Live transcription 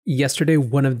Yesterday,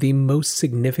 one of the most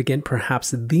significant,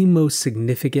 perhaps the most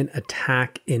significant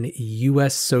attack in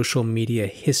US social media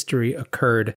history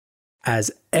occurred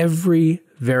as every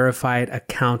verified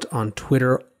account on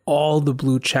Twitter, all the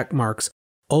blue check marks,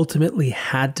 ultimately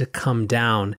had to come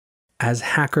down as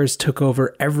hackers took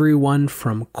over everyone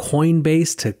from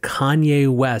Coinbase to Kanye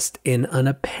West in an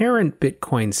apparent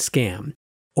Bitcoin scam,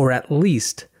 or at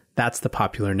least that's the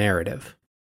popular narrative.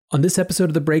 On this episode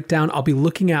of The Breakdown, I'll be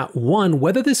looking at 1,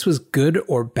 whether this was good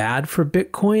or bad for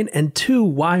Bitcoin, and 2,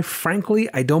 why, frankly,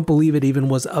 I don't believe it even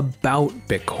was about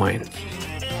Bitcoin.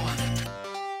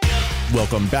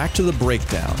 Welcome back to The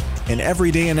Breakdown, an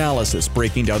everyday analysis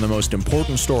breaking down the most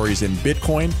important stories in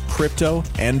Bitcoin, crypto,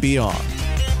 and beyond.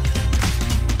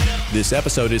 This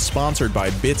episode is sponsored by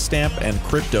Bitstamp and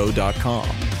Crypto.com.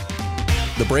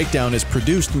 The Breakdown is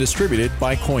produced and distributed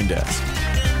by CoinDesk.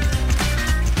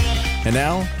 And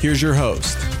now, here's your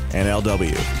host,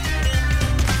 NLW.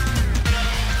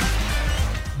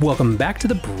 Welcome back to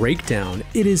The Breakdown.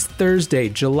 It is Thursday,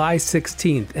 July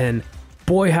 16th, and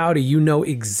boy howdy, you know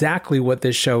exactly what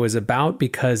this show is about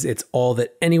because it's all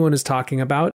that anyone is talking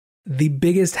about. The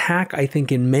biggest hack, I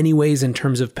think, in many ways in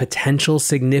terms of potential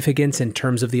significance, in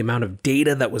terms of the amount of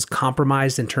data that was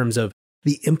compromised, in terms of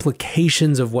the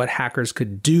implications of what hackers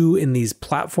could do in these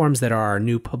platforms that are our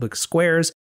new public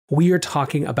squares. We are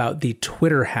talking about the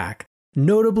Twitter hack.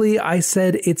 Notably, I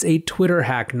said it's a Twitter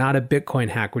hack, not a Bitcoin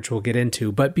hack, which we'll get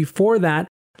into. But before that,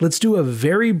 let's do a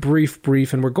very brief,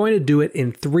 and we're going to do it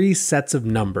in 3 sets of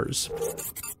numbers.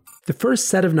 The first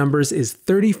set of numbers is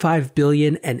 35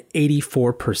 billion and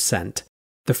 84%.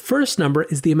 The first number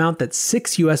is the amount that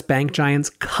 6 US bank giants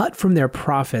cut from their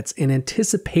profits in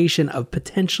anticipation of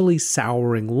potentially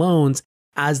souring loans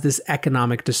as this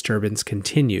economic disturbance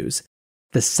continues.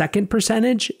 The second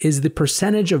percentage is the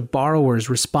percentage of borrowers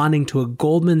responding to a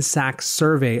Goldman Sachs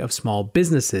survey of small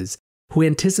businesses who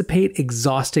anticipate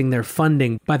exhausting their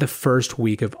funding by the first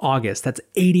week of August. That's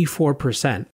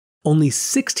 84%. Only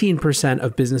 16%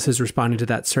 of businesses responding to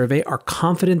that survey are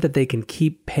confident that they can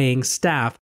keep paying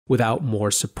staff without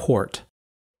more support.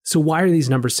 So why are these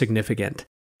numbers significant?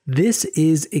 This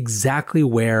is exactly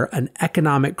where an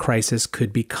economic crisis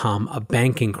could become a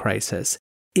banking crisis.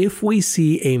 If we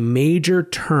see a major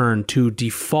turn to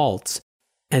defaults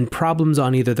and problems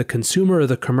on either the consumer or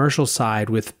the commercial side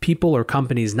with people or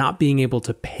companies not being able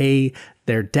to pay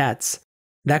their debts,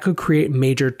 that could create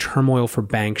major turmoil for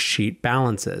bank sheet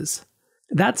balances.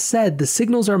 That said, the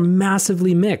signals are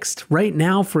massively mixed. Right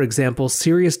now, for example,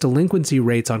 serious delinquency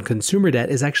rates on consumer debt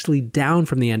is actually down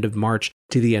from the end of March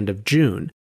to the end of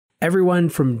June. Everyone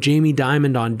from Jamie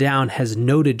Dimon on down has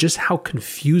noted just how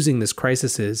confusing this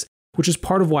crisis is, which is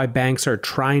part of why banks are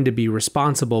trying to be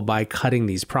responsible by cutting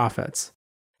these profits.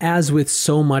 As with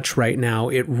so much right now,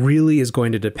 it really is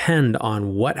going to depend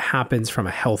on what happens from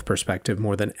a health perspective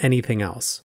more than anything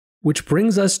else. Which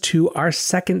brings us to our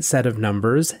second set of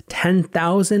numbers,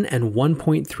 10,000 and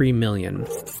 1.3 million.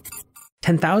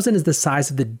 10,000 is the size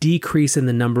of the decrease in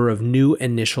the number of new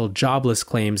initial jobless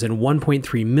claims, and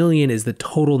 1.3 million is the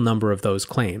total number of those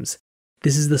claims.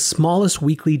 This is the smallest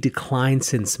weekly decline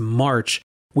since March,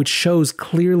 which shows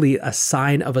clearly a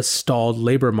sign of a stalled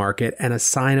labor market and a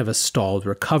sign of a stalled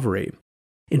recovery.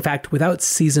 In fact, without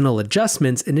seasonal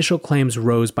adjustments, initial claims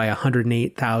rose by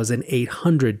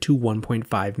 108,800 to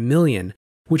 1.5 million,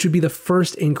 which would be the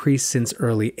first increase since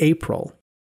early April.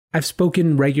 I've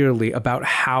spoken regularly about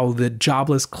how the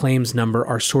jobless claims number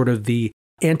are sort of the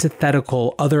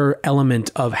antithetical other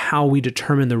element of how we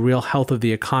determine the real health of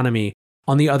the economy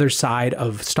on the other side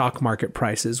of stock market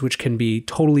prices, which can be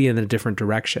totally in a different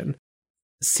direction.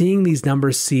 Seeing these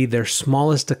numbers see their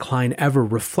smallest decline ever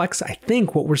reflects, I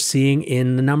think, what we're seeing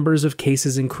in the numbers of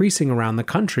cases increasing around the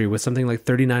country, with something like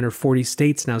 39 or 40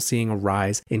 states now seeing a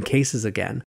rise in cases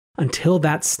again. Until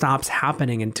that stops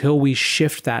happening, until we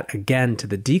shift that again to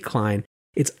the decline,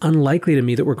 it's unlikely to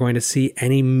me that we're going to see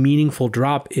any meaningful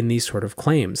drop in these sort of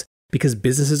claims, because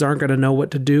businesses aren't going to know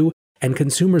what to do, and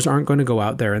consumers aren't going to go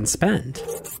out there and spend.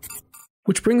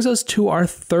 Which brings us to our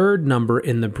third number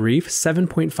in the brief,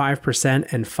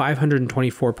 7.5% and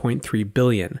 524.3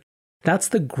 billion. That's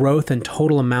the growth and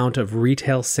total amount of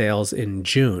retail sales in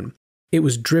June. It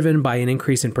was driven by an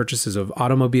increase in purchases of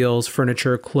automobiles,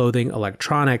 furniture, clothing,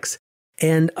 electronics,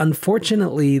 and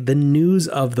unfortunately, the news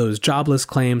of those jobless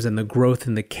claims and the growth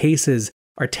in the cases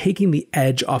are taking the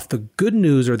edge off the good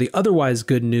news or the otherwise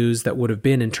good news that would have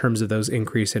been in terms of those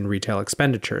increase in retail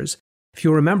expenditures. If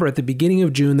you'll remember, at the beginning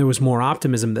of June, there was more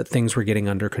optimism that things were getting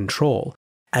under control.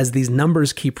 As these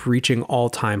numbers keep reaching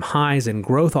all-time highs and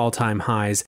growth all-time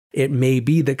highs, it may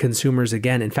be that consumers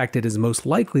again, in fact, it is most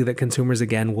likely that consumers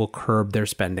again will curb their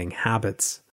spending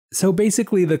habits. So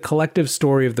basically, the collective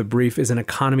story of the brief is an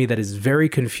economy that is very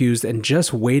confused and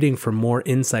just waiting for more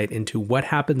insight into what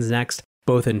happens next,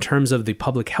 both in terms of the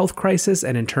public health crisis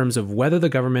and in terms of whether the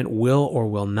government will or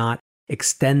will not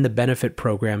extend the benefit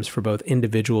programs for both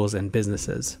individuals and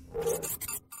businesses.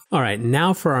 All right,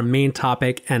 now for our main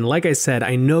topic. And like I said,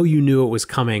 I know you knew it was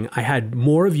coming. I had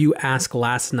more of you ask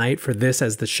last night for this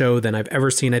as the show than I've ever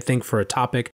seen, I think, for a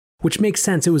topic, which makes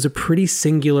sense. It was a pretty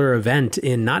singular event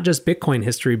in not just Bitcoin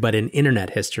history, but in internet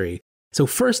history. So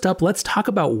first up, let's talk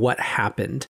about what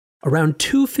happened. Around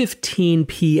 2:15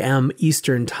 p.m.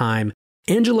 Eastern Time,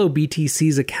 Angelo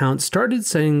BTC's account started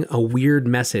sending a weird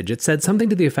message. It said something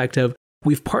to the effect of,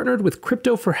 "We've partnered with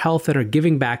Crypto for Health and are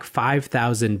giving back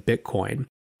 5,000 Bitcoin."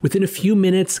 Within a few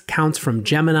minutes, accounts from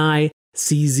Gemini,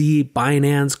 CZ,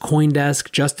 Binance,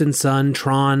 CoinDesk, Justin Sun,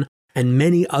 Tron, and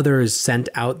many others sent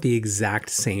out the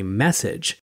exact same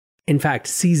message. In fact,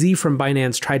 CZ from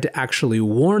Binance tried to actually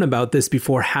warn about this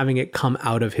before having it come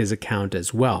out of his account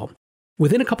as well.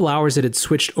 Within a couple hours, it had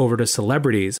switched over to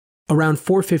celebrities. Around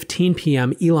 4:15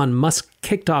 p.m., Elon Musk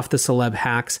kicked off the celeb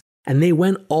hacks, and they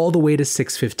went all the way to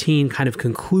 6:15, kind of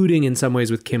concluding in some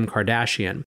ways with Kim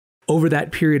Kardashian. Over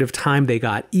that period of time, they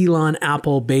got Elon,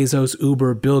 Apple, Bezos,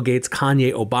 Uber, Bill Gates,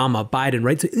 Kanye, Obama, Biden,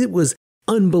 right? So it was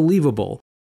unbelievable.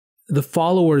 The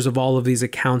followers of all of these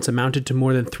accounts amounted to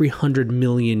more than 300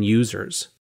 million users.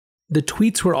 The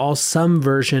tweets were all some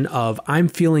version of, "I'm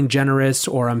feeling generous,"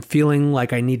 or "I'm feeling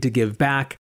like I need to give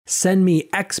back. Send me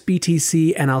X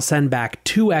BTC and I'll send back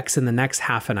 2X in the next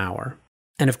half an hour."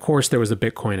 And of course, there was a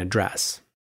Bitcoin address.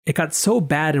 It got so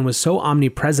bad and was so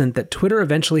omnipresent that Twitter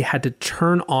eventually had to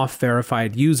turn off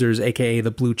verified users, aka the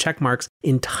blue checkmarks,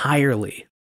 entirely.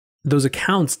 Those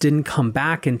accounts didn't come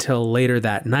back until later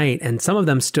that night, and some of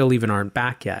them still even aren't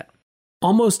back yet.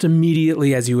 Almost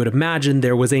immediately, as you would imagine,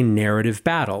 there was a narrative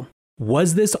battle.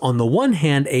 Was this, on the one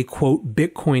hand, a quote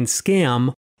Bitcoin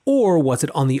scam, or was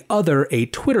it on the other a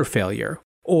Twitter failure?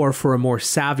 Or for a more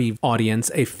savvy audience,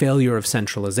 a failure of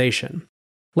centralization?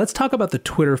 Let's talk about the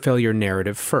Twitter failure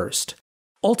narrative first.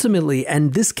 Ultimately,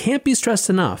 and this can't be stressed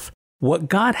enough, what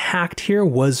got hacked here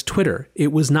was Twitter.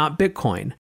 It was not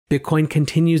Bitcoin. Bitcoin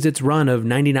continues its run of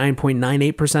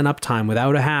 99.98% uptime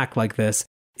without a hack like this.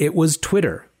 It was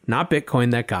Twitter, not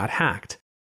Bitcoin, that got hacked.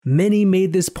 Many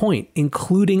made this point,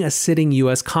 including a sitting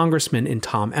US congressman in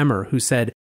Tom Emmer, who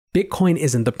said, "Bitcoin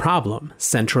isn't the problem,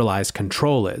 centralized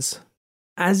control is."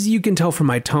 As you can tell from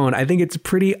my tone, I think it's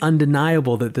pretty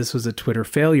undeniable that this was a Twitter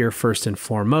failure first and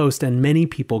foremost, and many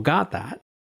people got that.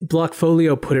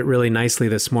 Blockfolio put it really nicely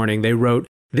this morning. They wrote,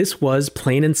 "This was,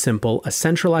 plain and simple, a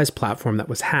centralized platform that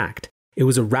was hacked. It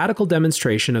was a radical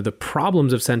demonstration of the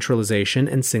problems of centralization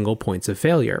and single points of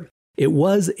failure. It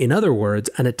was, in other words,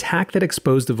 an attack that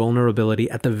exposed the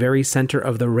vulnerability at the very center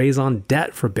of the raison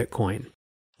d'etre for Bitcoin."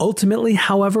 Ultimately,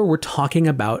 however, we're talking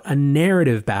about a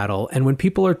narrative battle, and when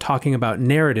people are talking about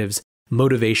narratives,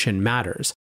 motivation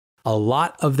matters. A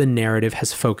lot of the narrative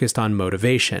has focused on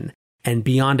motivation, and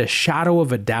beyond a shadow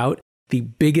of a doubt, the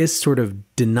biggest sort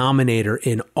of denominator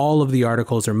in all of the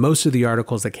articles, or most of the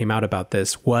articles that came out about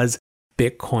this, was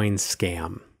Bitcoin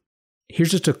scam.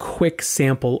 Here's just a quick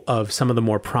sample of some of the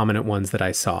more prominent ones that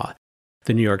I saw.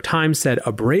 The New York Times said,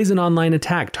 "A brazen online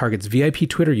attack targets VIP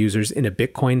Twitter users in a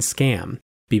Bitcoin scam."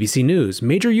 BBC News,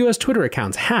 "Major US Twitter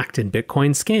accounts hacked in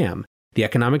Bitcoin scam." The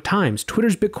Economic Times,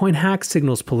 "Twitter's Bitcoin hack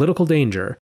signals political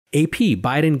danger." AP,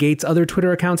 "Biden Gates other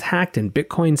Twitter accounts hacked in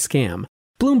Bitcoin scam."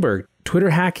 Bloomberg,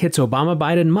 "Twitter hack hits Obama,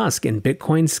 Biden, Musk in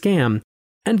Bitcoin scam."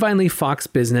 And finally, Fox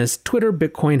Business, "Twitter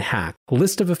Bitcoin hack.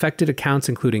 List of affected accounts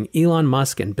including Elon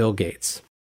Musk and Bill Gates."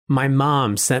 My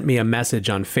mom sent me a message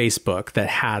on Facebook that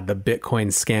had the Bitcoin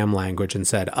scam language and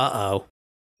said, "Uh-oh."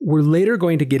 We're later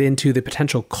going to get into the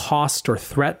potential cost or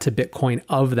threat to Bitcoin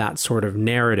of that sort of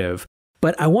narrative.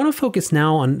 But I want to focus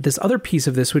now on this other piece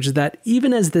of this, which is that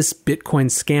even as this Bitcoin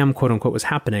scam, quote unquote, was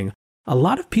happening, a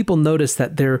lot of people noticed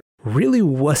that there really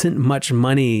wasn't much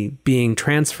money being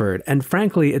transferred. And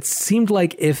frankly, it seemed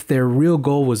like if their real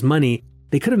goal was money,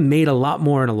 they could have made a lot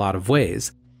more in a lot of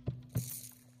ways.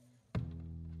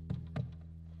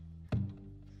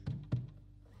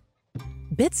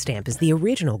 Bitstamp is the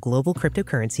original global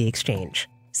cryptocurrency exchange.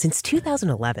 Since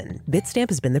 2011, Bitstamp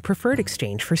has been the preferred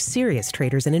exchange for serious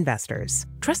traders and investors.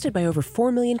 Trusted by over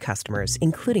 4 million customers,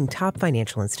 including top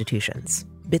financial institutions.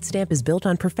 Bitstamp is built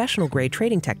on professional-grade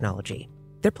trading technology.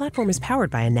 Their platform is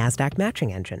powered by a NASDAQ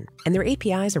matching engine, and their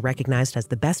APIs are recognized as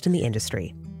the best in the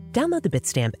industry. Download the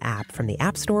Bitstamp app from the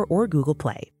App Store or Google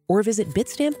Play, or visit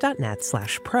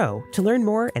bitstamp.net/pro to learn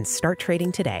more and start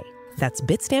trading today. That's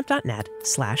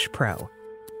bitstamp.net/pro.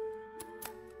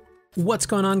 What's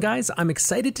going on, guys? I'm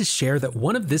excited to share that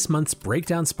one of this month's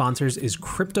breakdown sponsors is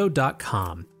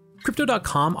Crypto.com.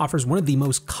 Crypto.com offers one of the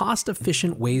most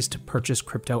cost-efficient ways to purchase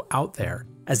crypto out there,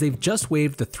 as they've just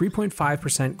waived the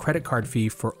 3.5% credit card fee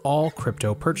for all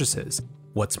crypto purchases.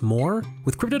 What's more,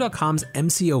 with Crypto.com's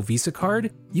MCO Visa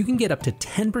card, you can get up to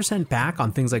 10% back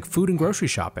on things like food and grocery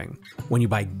shopping. When you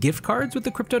buy gift cards with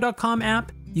the Crypto.com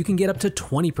app, you can get up to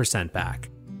 20% back.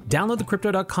 Download the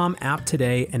Crypto.com app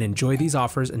today and enjoy these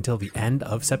offers until the end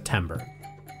of September.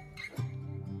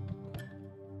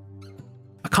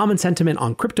 A common sentiment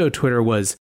on crypto Twitter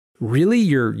was, really,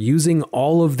 you're using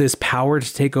all of this power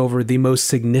to take over the most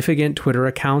significant Twitter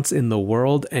accounts in the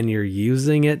world, and you're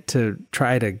using it to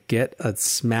try to get a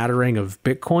smattering of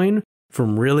Bitcoin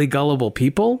from really gullible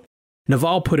people?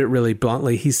 Naval put it really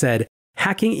bluntly. He said,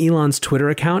 hacking Elon's Twitter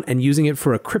account and using it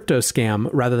for a crypto scam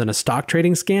rather than a stock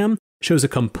trading scam shows a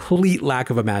complete lack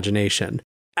of imagination.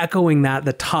 Echoing that,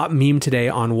 the top meme today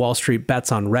on Wall Street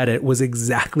Bets on Reddit was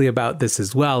exactly about this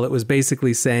as well. It was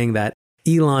basically saying that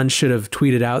Elon should have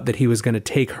tweeted out that he was going to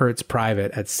take Hertz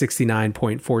private at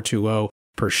 69.420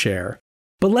 per share.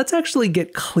 But let's actually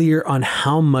get clear on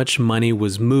how much money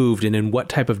was moved and in what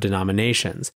type of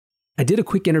denominations. I did a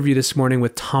quick interview this morning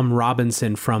with Tom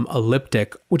Robinson from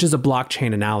Elliptic, which is a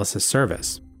blockchain analysis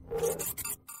service.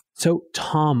 So,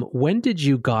 Tom, when did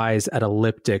you guys at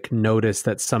Elliptic notice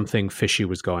that something fishy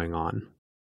was going on?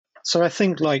 So I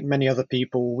think, like many other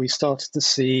people, we started to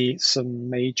see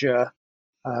some major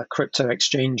crypto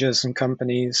exchanges and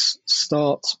companies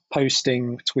start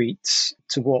posting tweets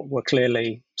to what were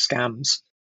clearly scams.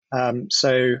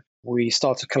 So we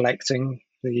started collecting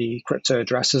the crypto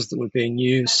addresses that were being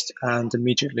used and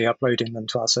immediately uploading them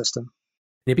to our system.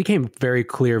 It became very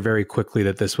clear very quickly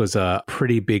that this was a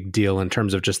pretty big deal in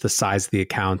terms of just the size of the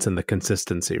accounts and the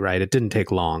consistency, right? It didn't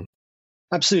take long.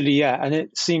 Absolutely, yeah. And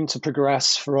it seemed to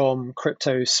progress from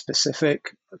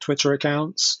crypto-specific Twitter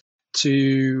accounts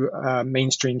to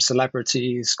mainstream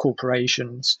celebrities,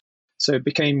 corporations. So it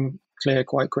became clear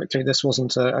quite quickly this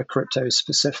wasn't a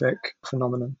crypto-specific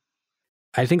phenomenon.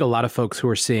 I think a lot of folks who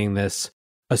are seeing this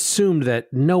assumed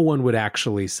that no one would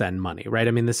actually send money, right?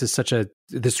 I mean,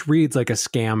 this reads like a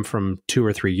scam from 2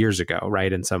 or 3 years ago,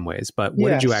 right, in some ways. But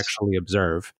what did you actually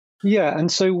observe? Yeah, and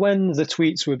so when the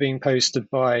tweets were being posted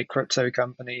by crypto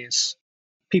companies,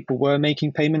 people were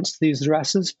making payments to these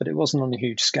addresses, but it wasn't on a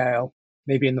huge scale.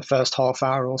 Maybe in the first half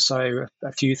hour or so,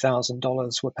 a few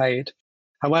 $1,000s were paid.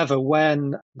 However,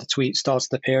 when the tweets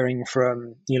started appearing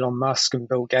from Elon Musk and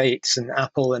Bill Gates and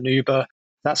Apple and Uber,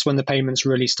 that's when the payments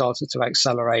really started to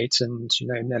accelerate, and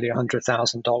nearly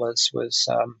 $100,000 was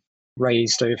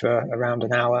raised over around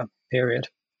an hour period.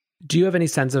 Do you have any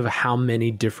sense of how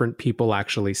many different people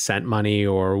actually sent money,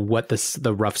 or what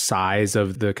the rough size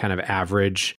of the kind of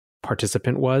average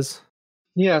participant was?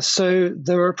 Yeah, so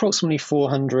there were approximately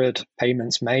 400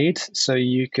 payments made. So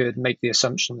you could make the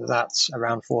assumption that that's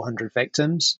around 400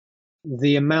 victims.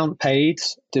 The amount paid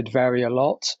did vary a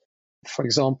lot. For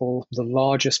example, the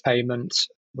largest payment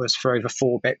was for over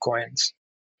 4 Bitcoins.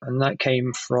 And that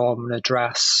came from an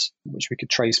address which we could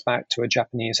trace back to a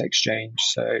Japanese exchange.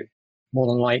 So more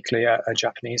than likely a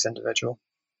Japanese individual.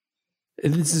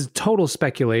 This is total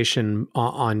speculation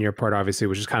on your part, obviously,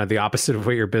 which is kind of the opposite of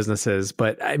what your business is.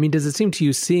 But I mean, does it seem to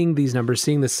you, seeing these numbers,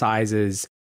 seeing the sizes,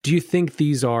 do you think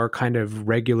these are kind of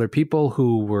regular people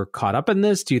who were caught up in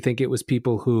this? Do you think it was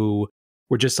people who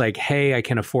were just like, hey, I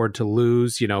can afford to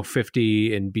lose,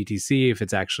 50 in BTC if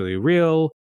it's actually real?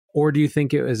 Or do you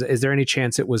think is there any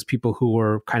chance it was people who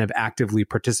were kind of actively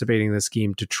participating in the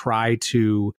scheme to try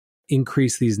to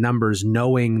increase these numbers,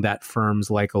 knowing that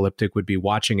firms like Elliptic would be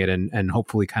watching it and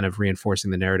hopefully kind of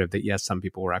reinforcing the narrative that, yes, some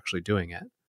people were actually doing it?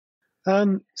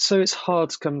 So it's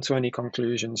hard to come to any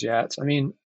conclusions yet. I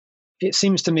mean, it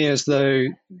seems to me as though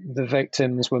the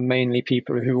victims were mainly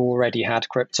people who already had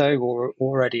crypto or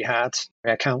already had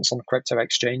accounts on crypto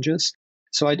exchanges.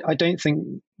 So I don't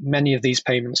think many of these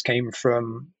payments came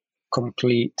from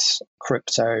complete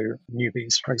crypto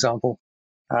newbies, for example.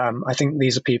 I think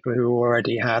these are people who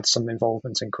already had some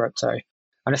involvement in crypto.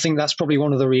 And I think that's probably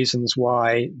one of the reasons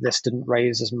why this didn't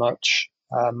raise as much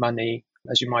money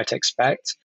as you might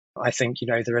expect. I think,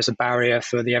 there is a barrier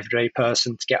for the everyday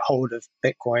person to get hold of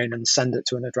Bitcoin and send it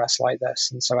to an address like this.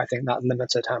 And so I think that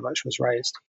limited how much was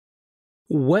raised.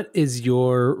 What is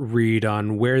your read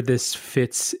on where this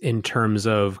fits in terms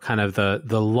of kind of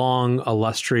the long,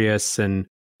 illustrious, and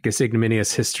I guess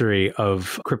ignominious history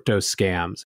of crypto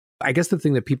scams? I guess the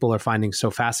thing that people are finding so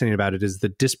fascinating about it is the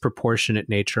disproportionate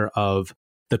nature of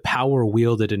the power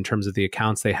wielded in terms of the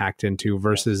accounts they hacked into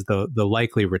versus the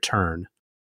likely return.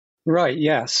 Right,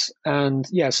 yes. And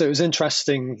yeah, so it was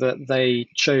interesting that they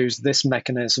chose this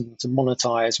mechanism to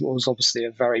monetize what was obviously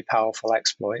a very powerful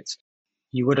exploit.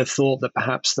 You would have thought that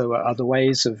perhaps there were other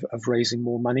ways of raising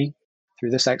more money through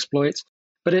this exploit,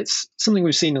 but it's something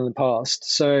we've seen in the past.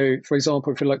 So, for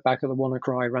example, if you look back at the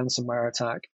WannaCry ransomware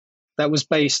attack, that was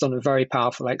based on a very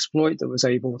powerful exploit that was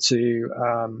able to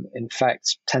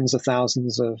infect tens of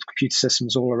thousands of computer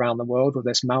systems all around the world with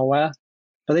this malware,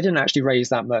 but they didn't actually raise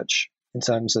that much in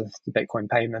terms of the Bitcoin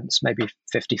payments, maybe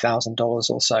 $50,000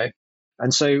 or so.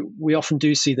 And so we often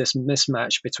do see this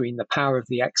mismatch between the power of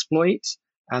the exploit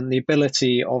and the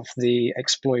ability of the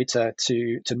exploiter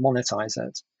to monetize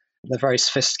it. They're very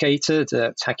sophisticated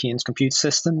at hacking into computer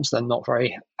systems. They're not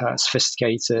very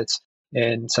sophisticated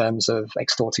in terms of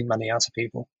extorting money out of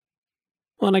people.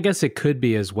 Well, and I guess it could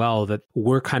be as well that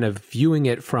we're kind of viewing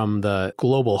it from the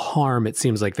global harm it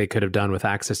seems like they could have done with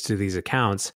access to these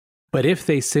accounts. But if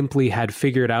they simply had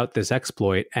figured out this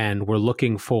exploit and were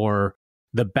looking for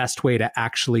the best way to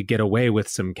actually get away with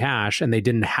some cash, and they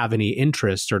didn't have any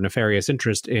interest or nefarious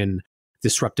interest in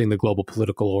disrupting the global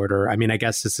political order, I mean, I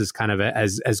guess this is kind of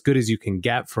as good as you can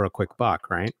get for a quick buck,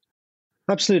 right?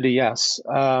 Absolutely, yes.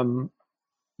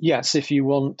 Yes, if you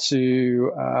want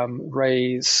to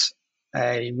raise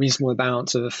a reasonable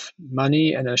amount of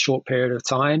money in a short period of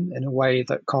time in a way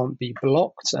that can't be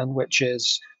blocked and which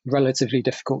is relatively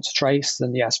difficult to trace,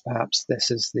 then yes, perhaps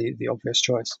this is the obvious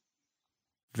choice.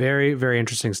 Very, very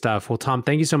interesting stuff. Well, Tom,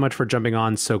 thank you so much for jumping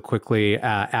on so quickly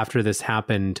after this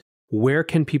happened. Where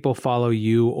can people follow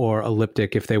you or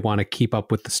Elliptic if they want to keep up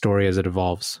with the story as it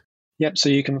evolves? Yep, so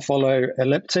you can follow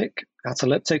Elliptic at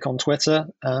Elliptic on Twitter,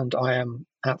 and I am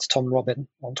at Tom Robin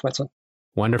on Twitter.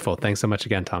 Wonderful. Thanks so much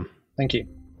again, Tom. Thank you.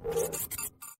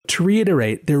 To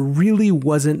reiterate, there really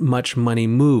wasn't much money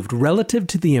moved. Relative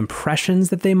to the impressions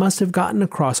that they must have gotten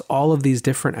across all of these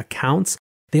different accounts,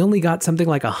 they only got something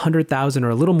like 100,000 or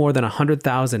a little more than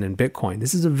 100,000 in Bitcoin.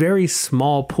 This is a very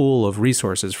small pool of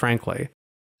resources, frankly.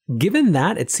 Given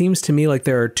that, it seems to me like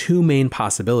there are two main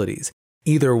possibilities.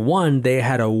 Either one, they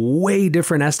had a way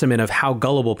different estimate of how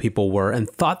gullible people were and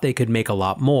thought they could make a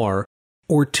lot more,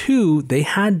 or two, they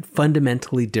had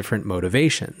fundamentally different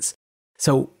motivations.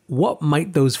 So what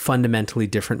might those fundamentally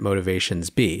different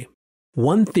motivations be?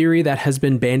 One theory that has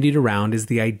been bandied around is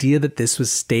the idea that this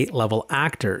was state-level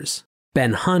actors.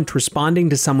 Ben Hunt, responding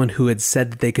to someone who had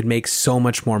said that they could make so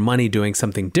much more money doing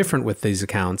something different with these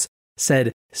accounts,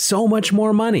 said, "So much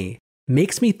more money.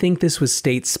 Makes me think this was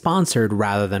state-sponsored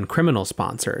rather than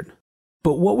criminal-sponsored."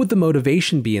 But what would the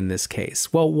motivation be in this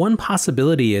case? Well, one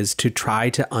possibility is to try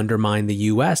to undermine the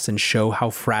US and show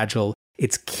how fragile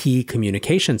its key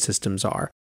communication systems are.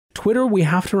 Twitter, we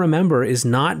have to remember, is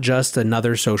not just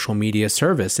another social media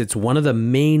service. It's one of the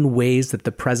main ways that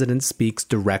the president speaks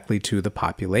directly to the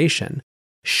population,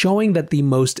 showing that the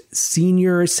most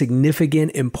senior,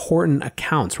 significant, important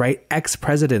accounts, right?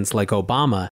 Ex-presidents like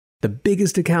Obama, the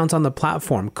biggest accounts on the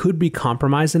platform could be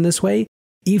compromised in this way,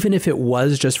 even if it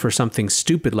was just for something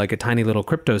stupid like a tiny little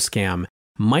crypto scam,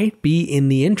 might be in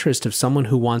the interest of someone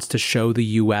who wants to show the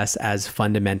US as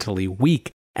fundamentally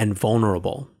weak and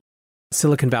vulnerable.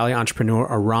 Silicon Valley entrepreneur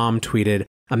Aram tweeted,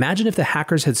 "Imagine if the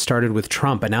hackers had started with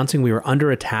Trump announcing we were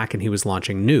under attack and he was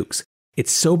launching nukes.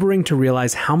 It's sobering to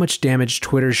realize how much damage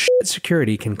Twitter's shit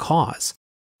security can cause."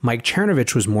 Mike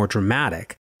Chernovich was more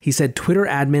dramatic. He said Twitter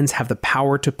admins have the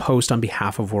power to post on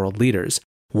behalf of world leaders.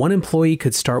 One employee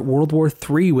could start World War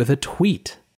III with a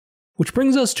tweet. Which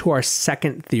brings us to our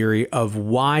second theory of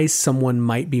why someone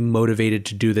might be motivated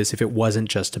to do this if it wasn't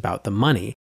just about the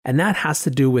money. And that has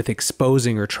to do with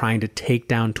exposing or trying to take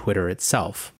down Twitter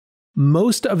itself.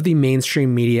 Most of the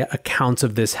mainstream media accounts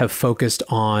of this have focused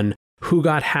on who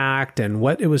got hacked and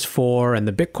what it was for and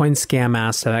the Bitcoin scam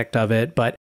aspect of it,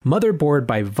 but Motherboard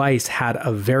by Vice had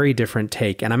a very different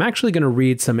take, and I'm actually going to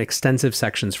read some extensive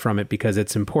sections from it because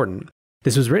it's important.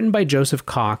 This was written by Joseph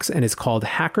Cox and is called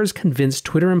 "Hackers Convinced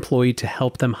Twitter Employee to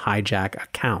Help Them Hijack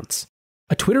Accounts."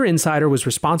 A Twitter insider was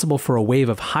responsible for a wave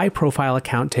of high-profile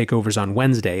account takeovers on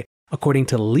Wednesday, according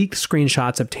to leaked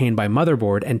screenshots obtained by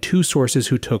Motherboard and two sources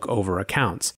who took over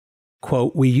accounts.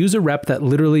 Quote, "We use a rep that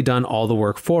literally done all the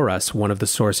work for us," one of the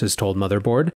sources told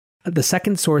Motherboard. The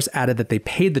second source added that they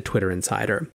paid the Twitter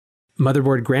insider.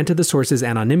 Motherboard granted the sources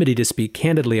anonymity to speak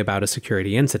candidly about a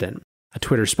security incident. A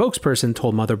Twitter spokesperson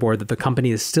told Motherboard that the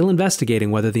company is still investigating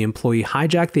whether the employee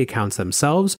hijacked the accounts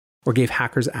themselves or gave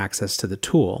hackers access to the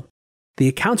tool. The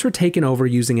accounts were taken over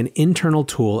using an internal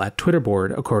tool at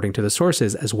Twitterboard, according to the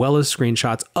sources, as well as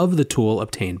screenshots of the tool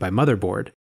obtained by Motherboard.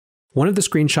 One of the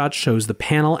screenshots shows the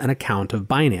panel and account of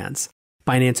Binance.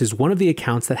 Binance is one of the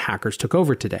accounts that hackers took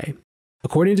over today.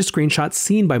 According to screenshots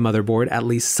seen by Motherboard, at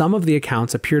least some of the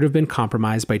accounts appear to have been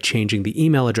compromised by changing the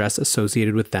email address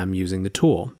associated with them using the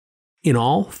tool. In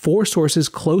all, 4 sources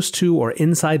close to or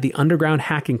inside the underground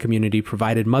hacking community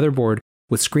provided Motherboard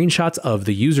with screenshots of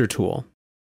the user tool.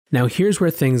 Now here's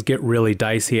where things get really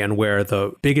dicey and where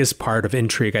the biggest part of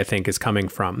intrigue, I think, is coming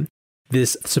from.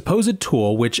 This supposed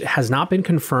tool, which has not been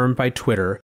confirmed by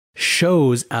Twitter,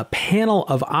 shows a panel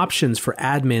of options for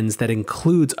admins that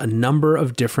includes a number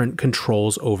of different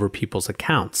controls over people's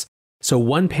accounts. So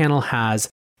one panel has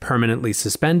permanently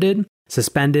suspended,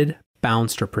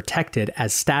 bounced, or protected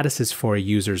as statuses for a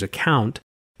user's account.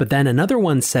 But then another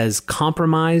one says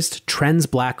compromised, trends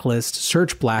blacklist,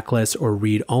 search blacklist, or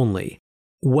read only.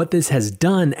 What this has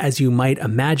done, as you might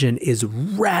imagine, is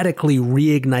radically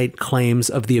reignite claims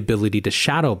of the ability to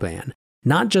shadow ban.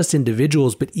 Not just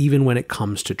individuals, but even when it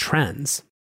comes to trends.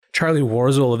 Charlie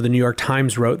Warzel of the New York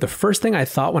Times wrote, "The first thing I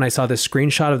thought when I saw this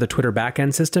screenshot of the Twitter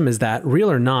backend system is that,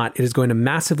 real or not, it is going to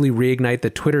massively reignite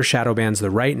the Twitter shadow bans the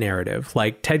right narrative,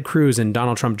 like Ted Cruz and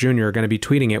Donald Trump Jr. are going to be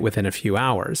tweeting it within a few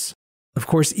hours." Of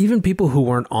course, even people who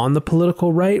weren't on the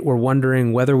political right were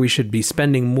wondering whether we should be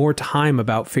spending more time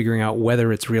about figuring out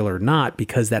whether it's real or not,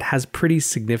 because that has pretty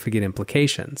significant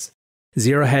implications.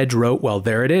 Zero Hedge wrote, "Well,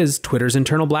 there it is, Twitter's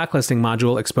internal blacklisting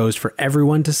module exposed for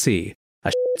everyone to see.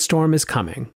 A shitstorm is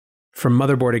coming." From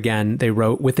Motherboard again, they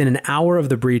wrote, "Within an hour of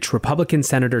the breach, Republican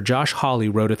Senator Josh Hawley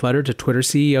wrote a letter to Twitter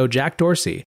CEO Jack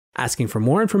Dorsey asking for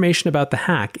more information about the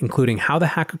hack, including how the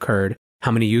hack occurred,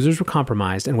 how many users were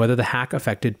compromised, and whether the hack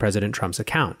affected President Trump's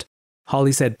account."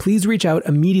 Hawley said, "Please reach out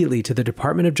immediately to the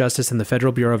Department of Justice and the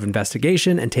Federal Bureau of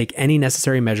Investigation and take any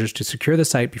necessary measures to secure the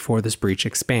site before this breach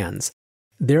expands."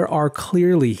 There are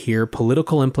clearly here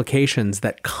political implications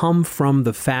that come from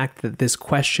the fact that this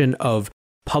question of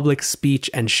public speech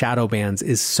and shadow bans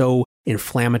is so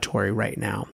inflammatory right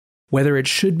now. Whether it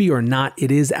should be or not,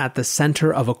 it is at the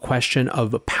center of a question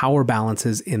of power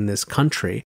balances in this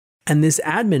country. And this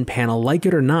admin panel, like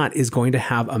it or not, is going to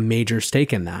have a major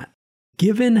stake in that.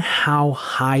 Given how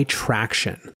high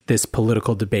traction this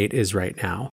political debate is right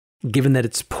now, given that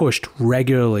it's pushed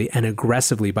regularly and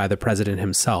aggressively by the president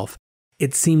himself,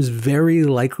 it seems very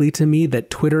likely to me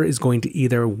that Twitter is going to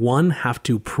either, one, have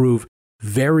to prove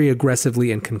very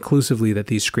aggressively and conclusively that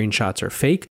these screenshots are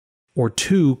fake, or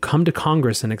two, come to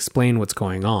Congress and explain what's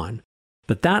going on.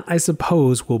 But that, I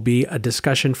suppose, will be a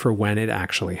discussion for when it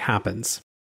actually happens.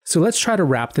 So let's try to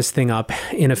wrap this thing up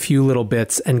in a few little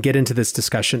bits and get into this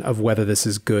discussion of whether this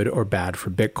is good or bad for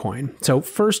Bitcoin. So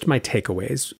first, my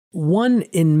takeaways. One,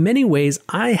 in many ways,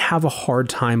 I have a hard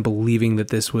time believing that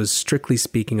this was strictly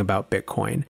speaking about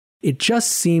Bitcoin. It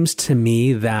just seems to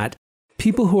me that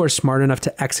people who are smart enough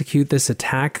to execute this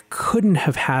attack couldn't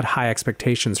have had high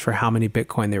expectations for how many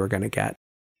Bitcoin they were going to get.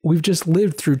 We've just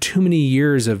lived through too many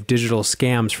years of digital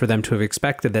scams for them to have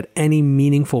expected that any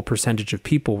meaningful percentage of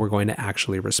people were going to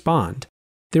actually respond.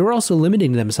 They were also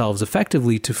limiting themselves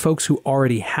effectively to folks who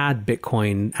already had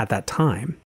Bitcoin at that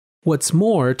time. What's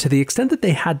more, to the extent that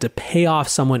they had to pay off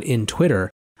someone in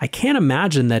Twitter, I can't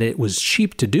imagine that it was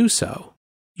cheap to do so.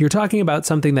 You're talking about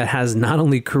something that has not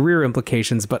only career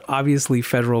implications, but obviously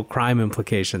federal crime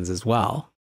implications as well.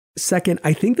 Second,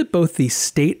 I think that both the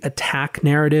state attack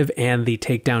narrative and the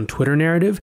takedown Twitter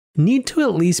narrative need to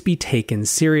at least be taken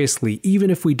seriously, even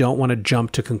if we don't want to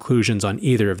jump to conclusions on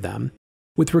either of them.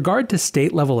 With regard to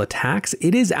state-level attacks,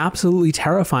 it is absolutely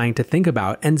terrifying to think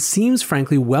about and seems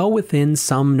frankly well within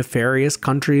some nefarious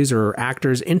countries' or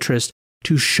actors' interest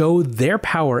to show their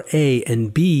power, A,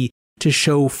 and B, to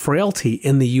show frailty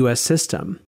in the US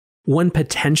system. One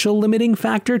potential limiting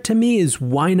factor to me is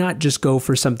why not just go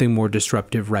for something more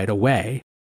disruptive right away?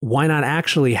 Why not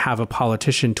actually have a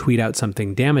politician tweet out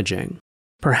something damaging?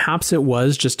 Perhaps it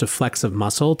was just a flex of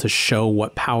muscle to show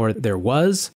what power there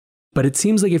was, but it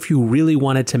seems like if you really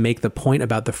wanted to make the point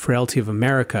about the frailty of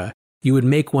America, you would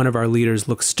make one of our leaders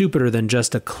look stupider than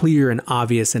just a clear and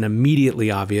obvious and immediately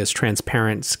obvious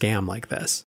transparent scam like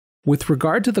this. With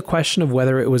regard to the question of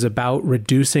whether it was about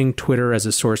reducing Twitter as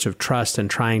a source of trust and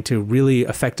trying to really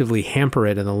effectively hamper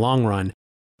it in the long run,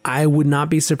 I would not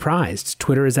be surprised.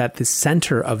 Twitter is at the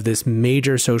center of this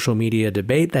major social media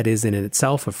debate that is in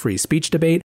itself a free speech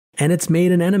debate, and it's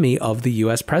made an enemy of the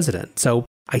US president. So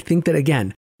I think that,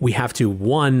 again, we have to,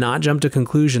 one, not jump to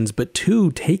conclusions, but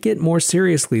two, take it more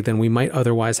seriously than we might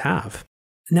otherwise have.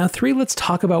 Now, three, let's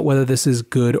talk about whether this is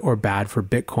good or bad for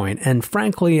Bitcoin. And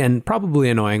frankly, and probably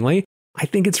annoyingly, I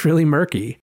think it's really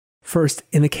murky. First,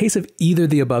 in the case of either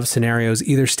the above scenarios,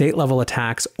 either state-level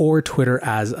attacks or Twitter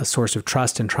as a source of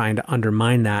trust and trying to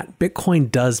undermine that,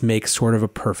 Bitcoin does make sort of a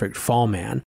perfect fall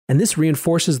man. And this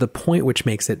reinforces the point which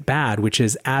makes it bad, which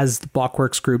is, as the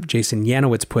Blockworks group Jason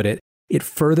Yanowitz put it, it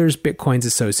furthers Bitcoin's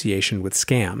association with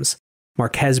scams.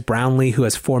 Marques Brownlee, who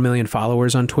has 4 million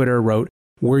followers on Twitter, wrote,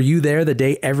 "Were you there the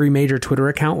day every major Twitter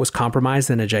account was compromised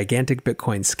in a gigantic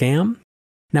Bitcoin scam?"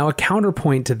 Now, a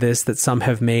counterpoint to this that some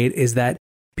have made is that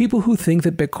people who think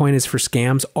that Bitcoin is for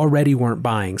scams already weren't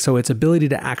buying, so its ability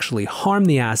to actually harm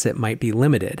the asset might be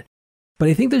limited. But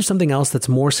I think there's something else that's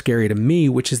more scary to me,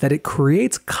 which is that it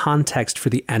creates context for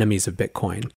the enemies of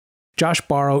Bitcoin. Josh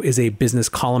Barro is a business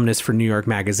columnist for New York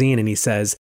Magazine, and he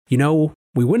says, we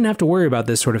wouldn't have to worry about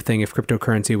this sort of thing if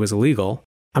cryptocurrency was illegal.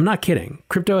 I'm not kidding.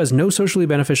 Crypto has no socially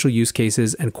beneficial use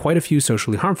cases and quite a few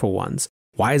socially harmful ones.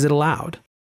 Why is it allowed?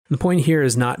 The point here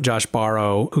is not Josh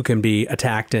Barro, who can be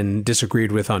attacked and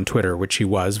disagreed with on Twitter, which he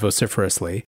was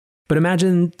vociferously. But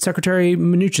imagine Secretary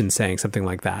Mnuchin saying something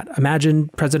like that. Imagine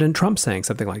President Trump saying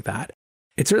something like that.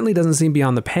 It certainly doesn't seem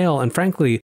beyond the pale, and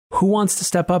frankly, who wants to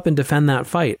step up and defend that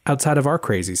fight outside of our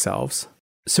crazy selves?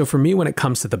 So for me, when it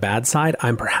comes to the bad side,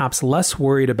 I'm perhaps less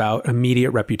worried about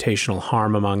immediate reputational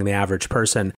harm among the average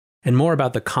person, and more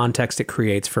about the context it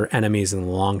creates for enemies in the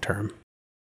long term.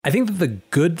 I think that the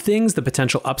good things, the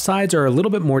potential upsides, are a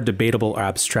little bit more debatable or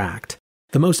abstract.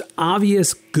 The most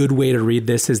obvious good way to read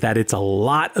this is that it's a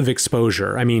lot of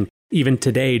exposure. I mean, even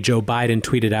today, Joe Biden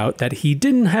tweeted out that he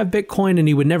didn't have Bitcoin and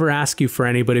he would never ask you for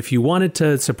any, but if you wanted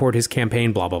to support his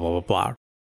campaign, blah, blah, blah, blah, blah.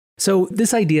 So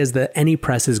this idea is that any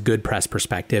press is good press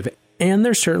perspective, and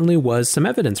there certainly was some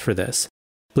evidence for this.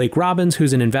 Blake Robbins,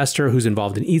 who's an investor who's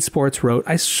involved in esports, wrote,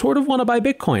 "I sort of want to buy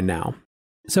Bitcoin now."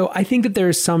 So I think that there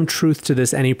is some truth to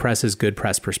this any press is good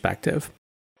press perspective.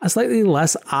 A slightly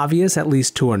less obvious, at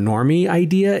least to a normie,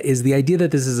 idea is the idea that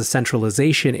this is a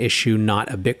centralization issue,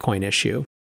 not a Bitcoin issue.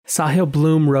 Sahil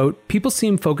Bloom wrote, "People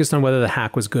seem focused on whether the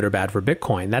hack was good or bad for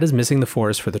Bitcoin. That is missing the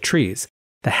forest for the trees.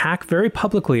 The hack very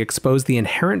publicly exposed the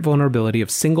inherent vulnerability of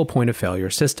single point of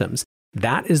failure systems.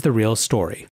 That is the real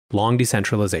story. Long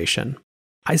decentralization."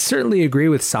 I certainly agree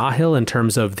with Sahil in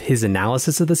terms of his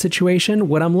analysis of the situation.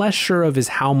 What I'm less sure of is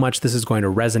how much this is going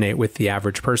to resonate with the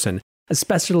average person,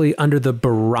 especially under the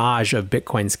barrage of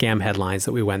Bitcoin scam headlines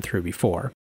that we went through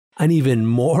before. An even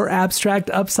more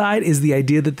abstract upside is the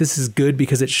idea that this is good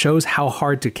because it shows how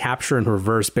hard to capture and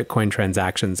reverse Bitcoin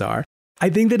transactions are. I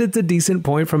think that it's a decent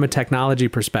point from a technology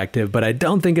perspective, but I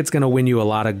don't think it's going to win you a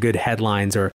lot of good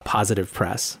headlines or positive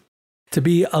press. To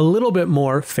be a little bit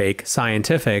more fake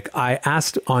scientific, I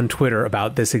asked on Twitter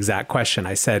about this exact question.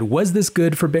 I said, was this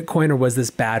good for Bitcoin or was this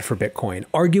bad for Bitcoin?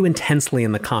 Argue intensely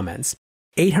in the comments.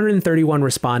 831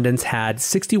 respondents had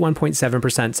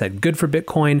 61.7% said good for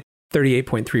Bitcoin,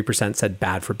 38.3% said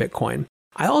bad for Bitcoin.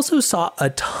 I also saw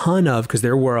a ton of, because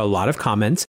there were a lot of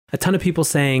comments, a ton of people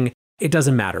saying it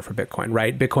doesn't matter for Bitcoin,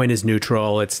 right? Bitcoin is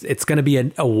neutral. It's going to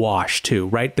be a wash too,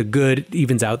 right? The good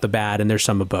evens out the bad and there's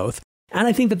some of both. And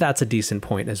I think that that's a decent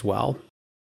point as well.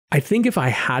 I think if I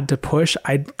had to push,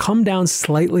 I'd come down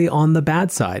slightly on the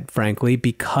bad side, frankly,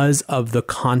 because of the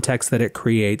context that it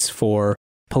creates for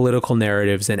political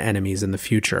narratives and enemies in the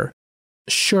future.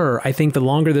 Sure, I think the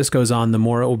longer this goes on, the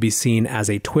more it will be seen as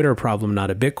a Twitter problem,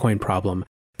 not a Bitcoin problem.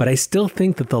 But I still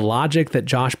think that the logic that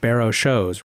Josh Barro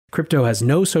shows, crypto has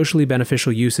no socially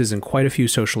beneficial uses and quite a few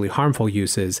socially harmful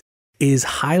uses, is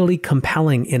highly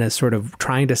compelling in a sort of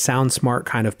trying to sound smart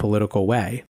kind of political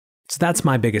way. So that's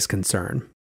my biggest concern.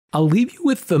 I'll leave you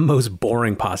with the most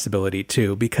boring possibility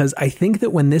too, because I think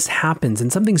that when this happens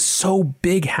and something so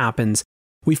big happens,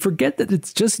 we forget that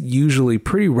it's just usually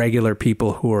pretty regular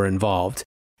people who are involved.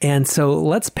 And so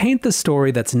let's paint the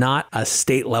story that's not a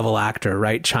state level actor,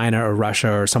 right? China or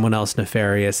Russia or someone else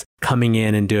nefarious coming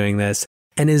in and doing this,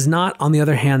 and is not, on the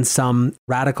other hand, some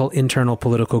radical internal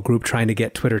political group trying to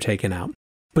get Twitter taken out,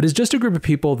 but is just a group of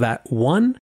people that,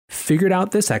 one, figured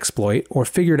out this exploit or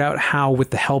figured out how,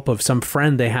 with the help of some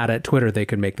friend they had at Twitter, they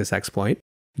could make this exploit,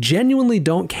 genuinely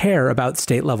don't care about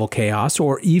state level chaos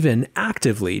or even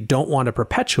actively don't want to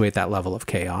perpetuate that level of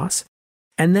chaos.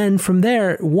 And then from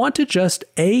there, want to just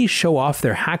A, show off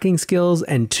their hacking skills,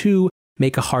 and 2,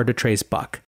 make a hard to trace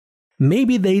buck.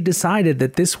 Maybe they decided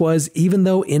that this was, even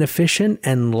though inefficient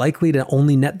and likely to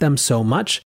only net them so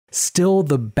much, still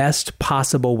the best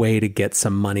possible way to get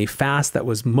some money fast that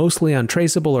was mostly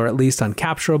untraceable or at least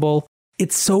uncapturable.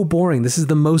 It's so boring. This is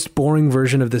the most boring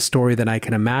version of this story that I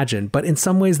can imagine, but in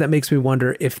some ways that makes me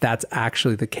wonder if that's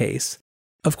actually the case.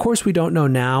 Of course, we don't know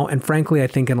now, and frankly, I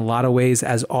think in a lot of ways,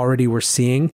 as already we're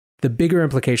seeing, the bigger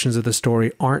implications of the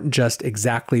story aren't just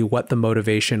exactly what the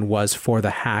motivation was for the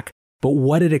hack, but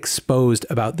what it exposed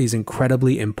about these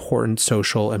incredibly important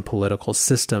social and political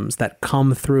systems that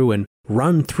come through and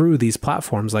run through these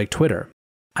platforms like Twitter.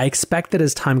 I expect that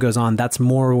as time goes on, that's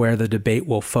more where the debate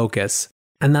will focus,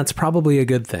 and that's probably a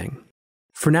good thing.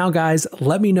 For now, guys,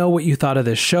 let me know what you thought of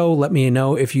this show. Let me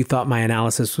know if you thought my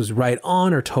analysis was right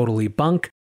on or totally bunk.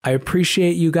 I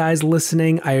appreciate you guys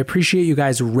listening. I appreciate you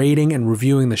guys rating and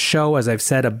reviewing the show. As I've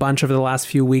said a bunch over the last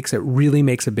few weeks, it really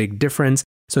makes a big difference.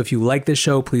 So if you like this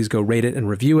show, please go rate it and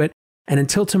review it. And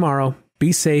until tomorrow,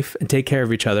 be safe and take care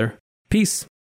of each other. Peace.